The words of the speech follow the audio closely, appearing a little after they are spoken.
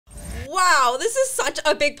Wow, this is such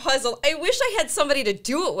a big puzzle. I wish I had somebody to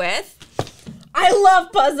do it with. I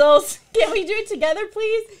love puzzles. Can we do it together,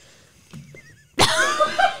 please?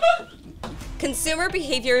 Consumer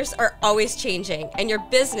behaviors are always changing, and your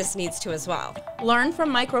business needs to as well. Learn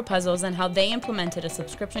from MicroPuzzles and how they implemented a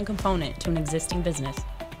subscription component to an existing business.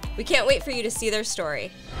 We can't wait for you to see their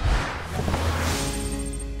story.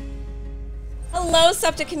 Hello,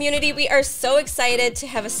 SUBTA community. We are so excited to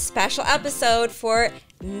have a special episode for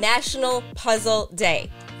National Puzzle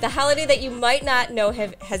Day, the holiday that you might not know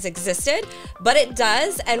has existed, but it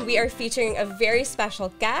does, and we are featuring a very special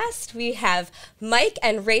guest. We have Mike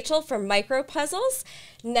and Rachel from MicroPuzzles.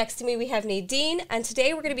 Next to me, we have Nadine, and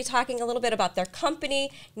today we're going to be talking a little bit about their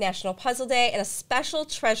company, National Puzzle Day, and a special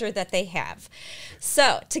treasure that they have.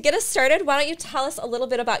 So, to get us started, why don't you tell us a little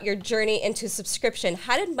bit about your journey into subscription?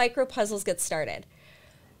 How did MicroPuzzles get started?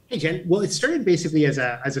 Hey, Jen. Well, it started basically as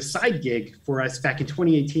a side gig for us back in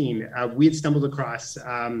 2018. We had stumbled across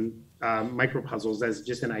MicroPuzzles as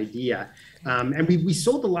just an idea. And we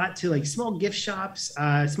sold a lot to like small gift shops,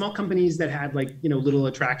 small companies that had like, little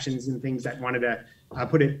attractions and things that wanted to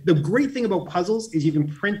put it. The great thing about puzzles is you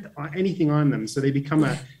can print anything on them. So they become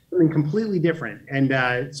something completely different.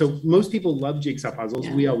 And so most people love jigsaw puzzles.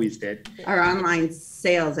 Yeah. We always did. Our online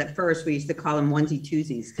sales at first, we used to call them onesie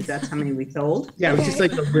twosies because that's how many we sold. Yeah, it was just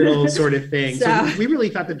like a little sort of thing. So we really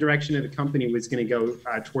thought the direction of the company was going to go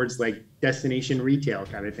towards like destination retail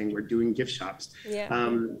kind of thing. We're doing gift shops. Yeah.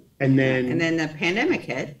 And then the pandemic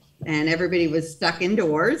hit and everybody was stuck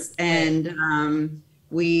indoors, and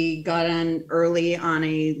we got on early on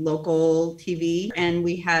a local TV, and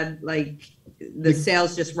we had like the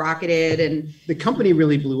sales just rocketed, and the company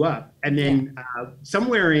really blew up. And then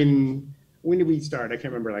somewhere in, when did we start? I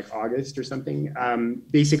can't remember, like August or something.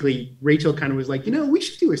 Basically, Rachel kind of was like, we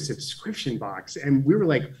should do a subscription box. And we were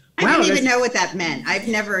like, wow. I didn't even know what that meant. I've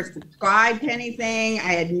never subscribed to anything.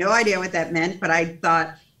 I had no idea what that meant, but I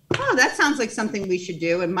thought, oh, that sounds like something we should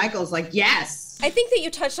do. And Michael's like, yes. I think that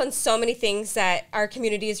you touched on so many things that our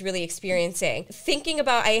community is really experiencing. Thinking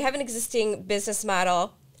about, I have an existing business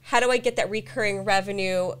model. How do I get that recurring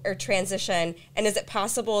revenue or transition? And is it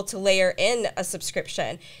possible to layer in a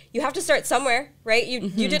subscription? You have to start somewhere, right? You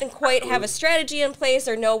didn't quite have a strategy in place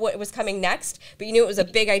or know what was coming next, but you knew it was a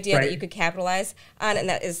big idea that you could capitalize on, and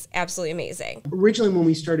that is absolutely amazing. Originally, when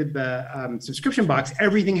we started the subscription box,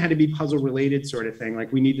 everything had to be puzzle-related sort of thing.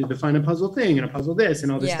 Like we needed to find a puzzle thing and a puzzle this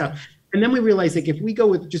and all this stuff. And then we realized, like, if we go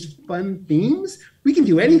with just fun themes, we can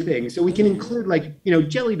do anything. So we can include, like,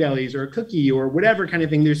 jelly bellies or a cookie or whatever kind of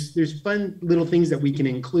thing. There's fun little things that we can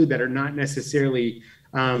include that are not necessarily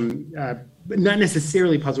puzzle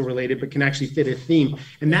related, but can actually fit a theme.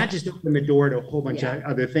 And that just opened the door to a whole bunch of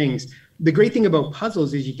other things. The great thing about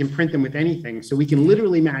puzzles is you can print them with anything. So we can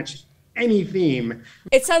literally match any theme.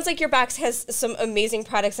 It sounds like your box has some amazing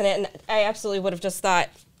products in it, and I absolutely would have just thought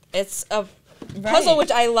it's a puzzle,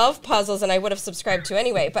 which I love puzzles, and I would have subscribed to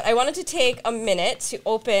anyway. But I wanted to take a minute to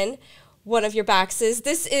open one of your boxes.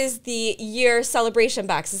 This is the year celebration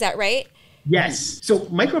box. Is that right? Yes. So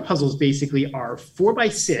MicroPuzzles basically are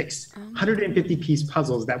 4x6, 150-piece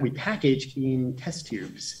puzzles that we package in test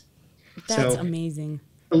tubes. That's amazing.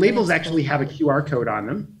 The labels actually have a QR code on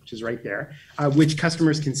them, which is right there, which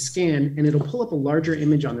customers can scan, and it'll pull up a larger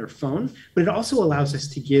image on their phone. But it also allows us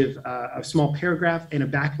to give a small paragraph and a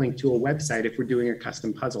backlink to a website if we're doing a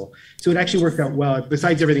custom puzzle. So it actually worked out well.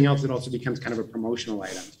 Besides everything else, it also becomes kind of a promotional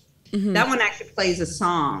item. Mm-hmm. That one actually plays a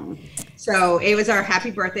song. So it was our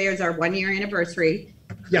happy birthday. It was our 1-year anniversary.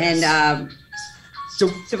 Yes. And so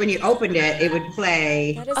when you opened it, it would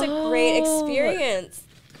play. That is a great experience.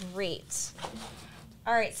 Great.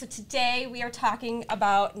 All right, so today we are talking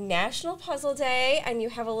about National Puzzle Day, and you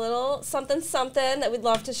have a little something that we'd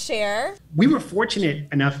love to share. We were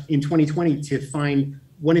fortunate enough in 2020 to find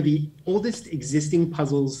one of the oldest existing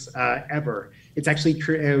puzzles ever. It's actually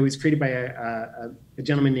it was created by a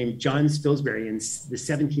gentleman named Jon Spilsbury in the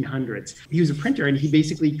 1700s. He was a printer, and he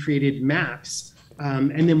basically created maps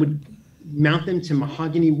and then would mount them to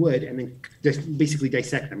mahogany wood and then basically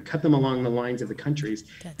dissect them, cut them along the lines of the countries.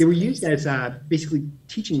 They were used as basically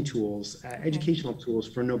teaching tools, educational tools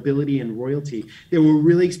for nobility and royalty. They were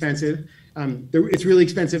really expensive. It's really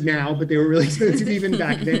expensive now, but they were really expensive even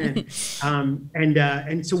back then.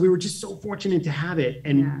 And so we were just so fortunate to have it.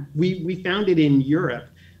 And we found it in Europe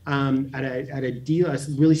at a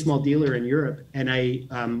really small dealer in Europe.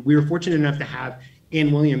 And we were fortunate enough to have Ann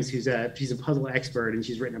Williams, she's a puzzle expert, and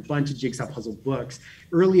she's written a bunch of jigsaw puzzle books.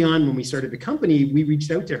 Early on, when we started the company, we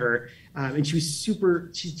reached out to her And she's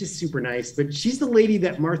just super nice. But she's the lady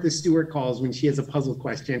that Martha Stewart calls when she has a puzzle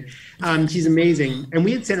question. She's amazing. And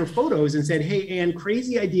we had sent her photos and said, hey, Anne,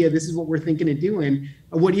 crazy idea. This is what we're thinking of doing.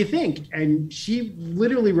 What do you think? And she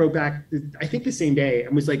literally wrote back, I think the same day,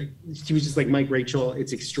 and she was just like, Mike, Rachel,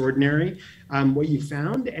 it's extraordinary what you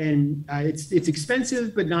found. And it's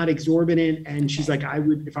expensive, but not exorbitant. And she's like,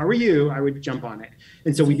 if I were you, I would jump on it.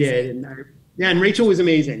 And so we did. And Rachel was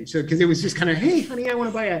amazing. So, because it was just kind of, hey, honey, I want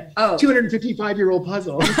to buy a 255-year-old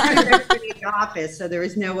puzzle. I was in the office, so there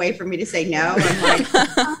was no way for me to say no. I'm like,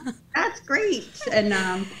 oh, that's great.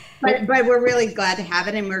 And but we're really glad to have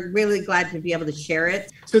it, and we're really glad to be able to share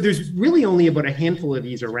it. So there's really only about a handful of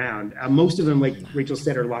these around. Most of them, like Rachel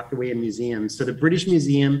said, are locked away in museums. So the British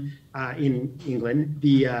Museum in England,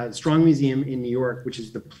 the Strong Museum in New York, which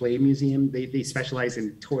is the play museum, they specialize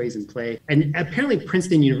in toys and play. And apparently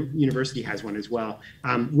Princeton University has one as well.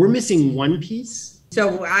 We're missing one piece.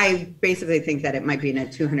 So I basically think that it might be in a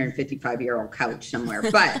 255-year-old couch somewhere,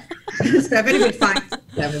 but so if anybody finds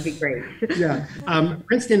that would be great. Yeah,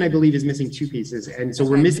 Princeton, I believe, is missing two pieces, and so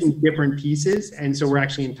we're missing different pieces, and so we're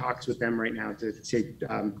actually in talks with them right now to say,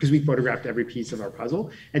 because we photographed every piece of our puzzle,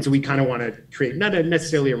 and so we kind of want to create not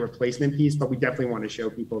necessarily a replacement piece, but we definitely want to show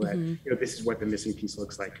people that this is what the missing piece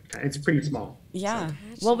looks like. It's pretty small. Yeah.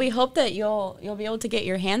 So. Well, we hope that you'll be able to get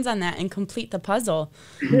your hands on that and complete the puzzle.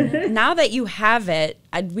 Now that you have it,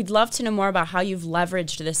 we'd love to know more about how you've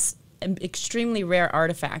leveraged this extremely rare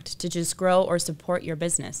artifact to just grow or support your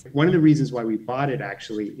business. One of the reasons why we bought it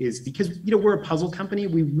actually is because we're a puzzle company.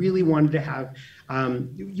 We really wanted to have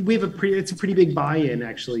it's a pretty big buy-in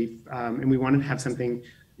actually, and we wanted to have something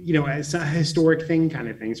as a historic thing kind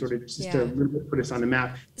of thing, sort of just to really put us on the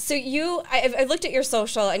map. So I've looked at your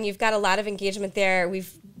social, and you've got a lot of engagement there.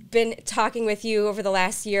 We've been talking with you over the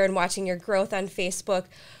last year and watching your growth on Facebook.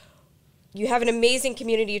 You have an amazing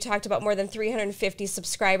community. You talked about more than 350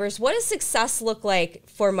 subscribers. What does success look like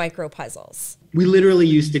for MicroPuzzles? We literally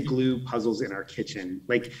used to glue puzzles in our kitchen.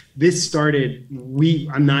 Like this started,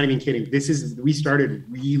 I'm not even kidding. We started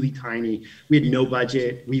really tiny. We had no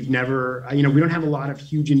budget. We've never, we don't have a lot of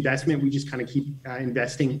huge investment. We just kind of keep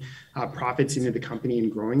investing profits into the company and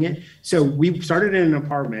growing it. So we started in an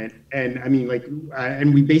apartment, and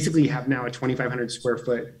and we basically have now a 2,500 square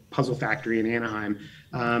foot puzzle factory in Anaheim,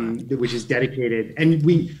 which is dedicated. And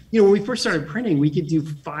when we first started printing, we could do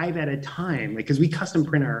 5 at a time, because we custom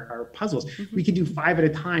print our puzzles. We could do 5 at a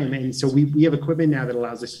time. And so we have equipment now that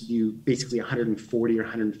allows us to do basically 140 or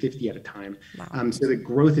 150 at a time. Wow. So the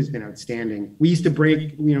growth has been outstanding. We used to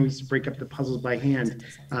break up the puzzles by hand.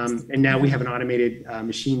 And now we have an automated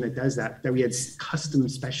machine that does that we had custom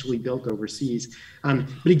specially built overseas. But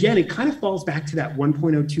again, it kind of falls back to that 1.0,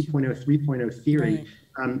 2.0, 3.0 theory. Right.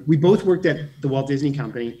 We both worked at the Walt Disney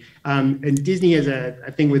Company, and Disney has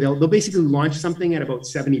a thing where they'll basically launch something at about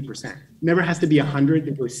 70%. Never has to be 100,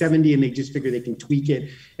 they go 70, and they just figure they can tweak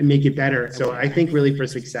it and make it better. So I think really for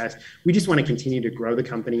success, we just want to continue to grow the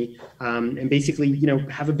company and basically,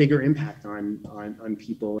 have a bigger impact on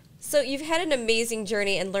people. So you've had an amazing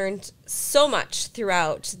journey and learned so much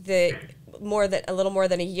throughout a little more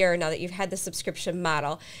than a year now that you've had the subscription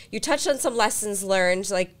model. You touched on some lessons learned,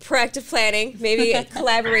 like proactive planning, maybe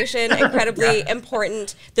collaboration, incredibly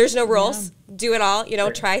important. There's no rules. Do it all,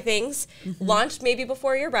 try things. Launch maybe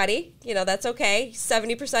before you're ready. That's okay.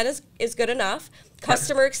 70% is good enough.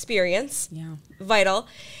 Customer experience, vital.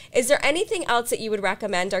 Is there anything else that you would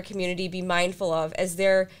recommend our community be mindful of as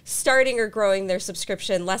they're starting or growing their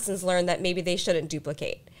subscription, lessons learned that maybe they shouldn't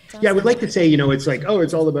duplicate? Yeah, I would like to say, it's like,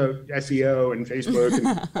 it's all about SEO and Facebook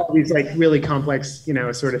and all these like really complex,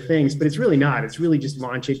 sort of things, but it's really not. It's really just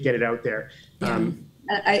launch it, get it out there.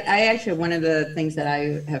 I actually, one of the things that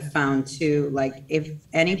I have found too, like if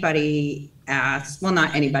anybody asks, well,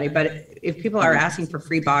 not anybody, but if people are asking for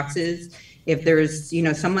free boxes, if there's,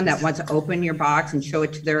 someone that wants to open your box and show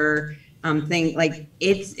it to their thing, like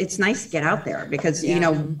it's nice to get out there because,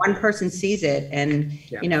 one person sees it and,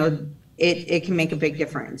 it can make a big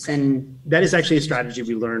difference. And that is actually a strategy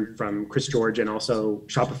we learned from Chris George and also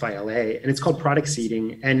Shopify LA, and it's called product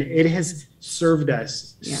seeding, and it has served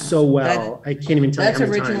us so well. I can't even tell you how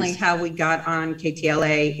many times. That's originally how we got on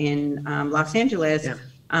KTLA in Los Angeles. Yeah.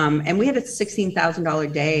 And we had a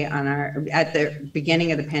 $16,000 day at the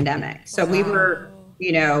beginning of the pandemic. So we were,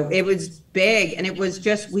 it was big, and it was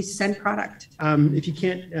just, we send product. If you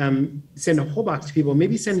can't send a whole box to people,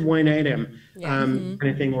 maybe send one item kind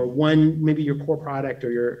of thing, or maybe your core product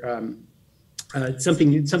or your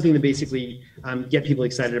something to basically get people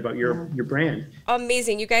excited about your brand.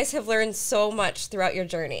 Amazing. You guys have learned so much throughout your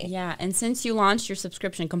journey. Yeah, and since you launched your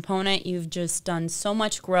subscription component, you've just done so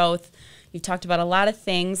much growth. You've talked about a lot of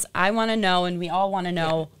things. I want to know, and we all want to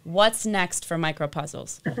know, what's next for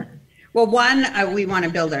MicroPuzzles? Well, one, we want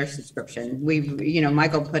to build our subscription.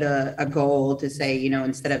 Michael put a goal to say,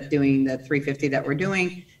 instead of doing the $350 that we're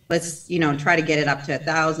doing, let's, try to get it up to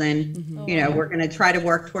 1,000. Mm-hmm. We're going to try to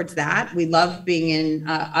work towards that. We love being in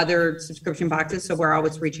other subscription boxes, so we're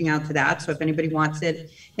always reaching out to that. So if anybody wants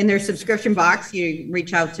it in their subscription box, you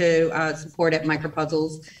reach out to support at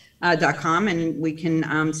micropuzzles.com, and we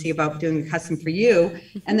can see about doing a custom for you.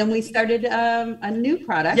 And then we started a new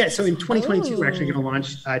product. Yeah, so in 2022, we're actually going to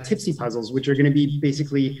launch Tipsy Puzzles, which are going to be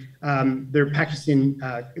basically, they're packaged in,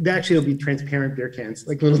 they'll be transparent beer cans,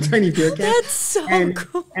 like little tiny beer cans. That's so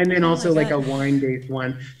cool. And then also like a wine-based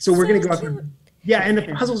one. So we're going to go after, and the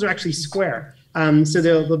puzzles are actually square. So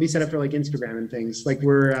they'll be set up for like Instagram and things. Like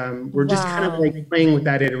we're just kind of like playing with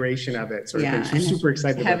that iteration of it sort of thing. So we're super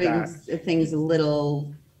excited about that. Having things a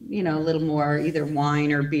little more either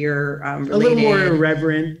wine or beer related. A little more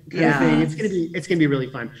irreverent kind of thing. It's gonna be really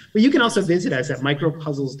fun. But you can also visit us at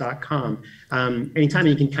micropuzzles.com anytime.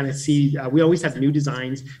 You can kind of see. We always have new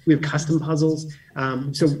designs. We have custom puzzles.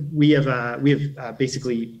 So we have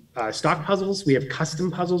basically stock puzzles. We have custom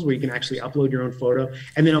puzzles where you can actually upload your own photo,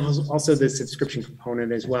 and then also the subscription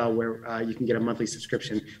component as well, where you can get a monthly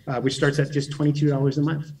subscription, which starts at just $22 a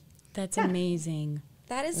month. That's amazing.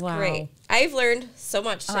 That is great. I've learned so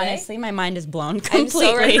much today. Honestly, my mind is blown completely.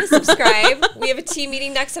 I'm so ready to subscribe. We have a team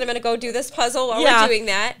meeting next, and I'm going to go do this puzzle while we're doing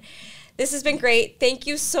that. This has been great. Thank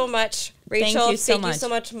you so much, Rachel. Thank you so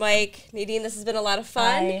much, Mike. Nadine, this has been a lot of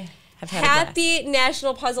fun. I have had Happy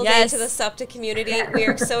National Puzzle Day to the SUBTA community. We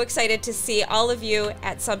are so excited to see all of you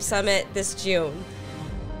at SubSummit this June.